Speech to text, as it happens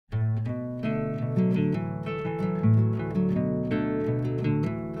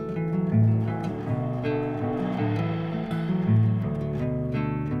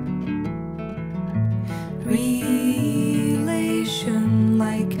Relation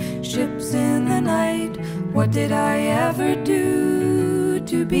like ships in the night. What did I ever do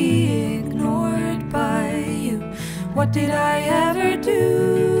to be ignored by you? What did I ever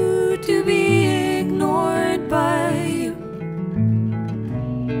do to be ignored by you?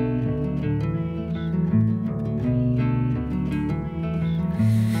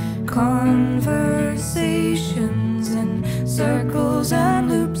 Conversations in circles and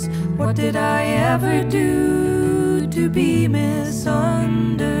loops. What did I ever do to be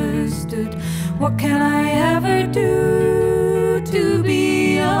misunderstood? What can I ever do to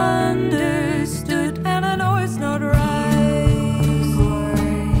be understood? And I know it's not right.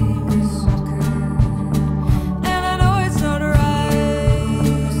 And I know it's not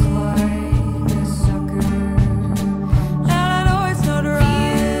right. And I know it's not right.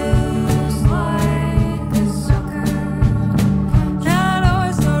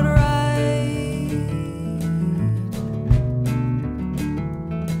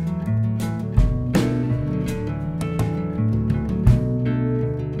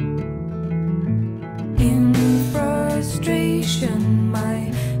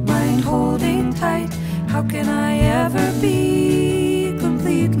 My mind holding tight. How can I ever be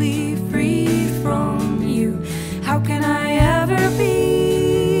completely free from you? How can I ever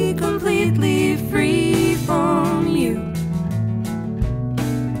be completely free from you?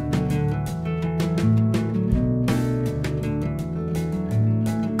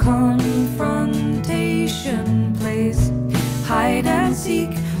 Confrontation plays hide and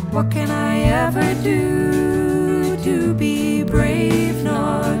seek. What can I ever do to be brave,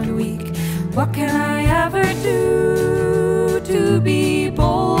 not weak? What can I ever do